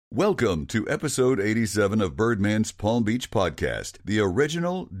Welcome to episode 87 of Birdman's Palm Beach Podcast, the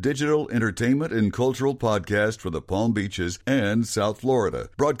original digital entertainment and cultural podcast for the Palm Beaches and South Florida,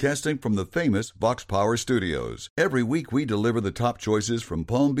 broadcasting from the famous Vox Power Studios. Every week we deliver the top choices from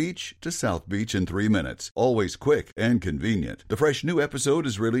Palm Beach to South Beach in 3 minutes, always quick and convenient. The fresh new episode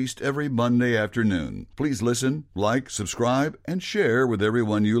is released every Monday afternoon. Please listen, like, subscribe, and share with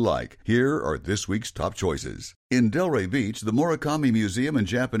everyone you like. Here are this week's top choices. In Delray Beach, the Murakami Museum and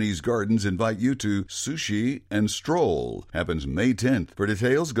Japanese Gardens invite you to Sushi and Stroll. Happens May 10th. For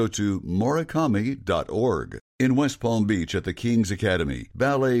details, go to murakami.org. In West Palm Beach at the King's Academy,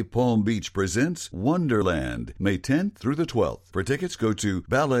 Ballet Palm Beach presents Wonderland, May 10th through the 12th. For tickets, go to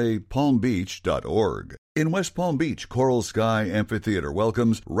balletpalmbeach.org. In West Palm Beach, Coral Sky Amphitheater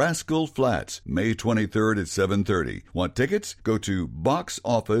welcomes Rascal Flatts, May 23rd at 7:30. Want tickets? Go to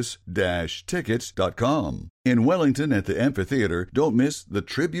boxoffice-tickets.com. In Wellington at the Amphitheater, don't miss the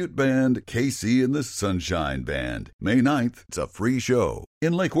tribute band Casey and the Sunshine Band. May 9th, it's a free show.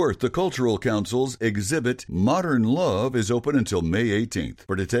 In Lake Worth, the Cultural Council's exhibit Modern Love is open until May 18th.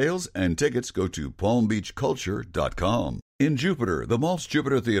 For details and tickets, go to palmbeachculture.com. In Jupiter, the Maltz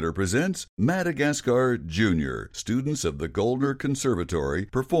Jupiter Theater presents Madagascar Jr. Students of the Goldner Conservatory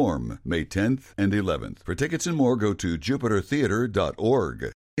perform May 10th and 11th. For tickets and more, go to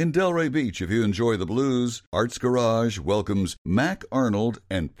jupitertheater.org. In Delray Beach, if you enjoy the blues, Arts Garage welcomes Mac Arnold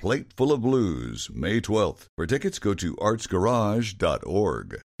and Plate Full of Blues, May 12th. For tickets, go to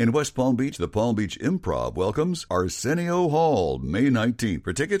artsgarage.org. In West Palm Beach, the Palm Beach Improv welcomes Arsenio Hall, May 19th.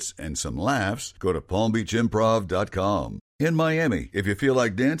 For tickets and some laughs, go to palmbeachimprov.com. In Miami, if you feel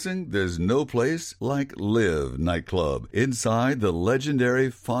like dancing, there's no place like Live Nightclub inside the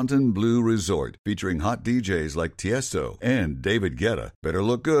legendary Fontainebleau Resort, featuring hot DJs like Tiesto and David Guetta. Better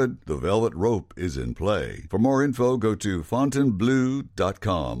look good. The Velvet Rope is in play. For more info, go to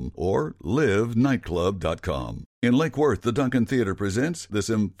fontainebleau.com or livenightclub.com. In Lake Worth, the Duncan Theater presents the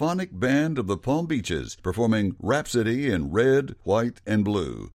Symphonic Band of the Palm Beaches, performing Rhapsody in Red, White, and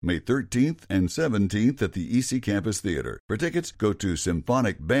Blue, May 13th and 17th at the EC Campus Theater. For tickets, go to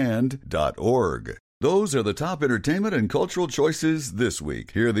symphonicband.org. Those are the top entertainment and cultural choices this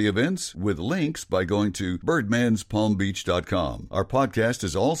week. Hear the events with links by going to birdmanspalmbeach.com. Our podcast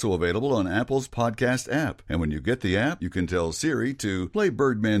is also available on Apple's podcast app. And when you get the app, you can tell Siri to play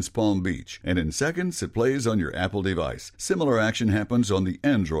Birdman's Palm Beach. And in seconds, it plays on your Apple device. Similar action happens on the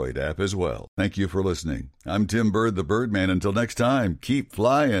Android app as well. Thank you for listening. I'm Tim Bird, the Birdman. Until next time, keep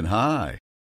flying high.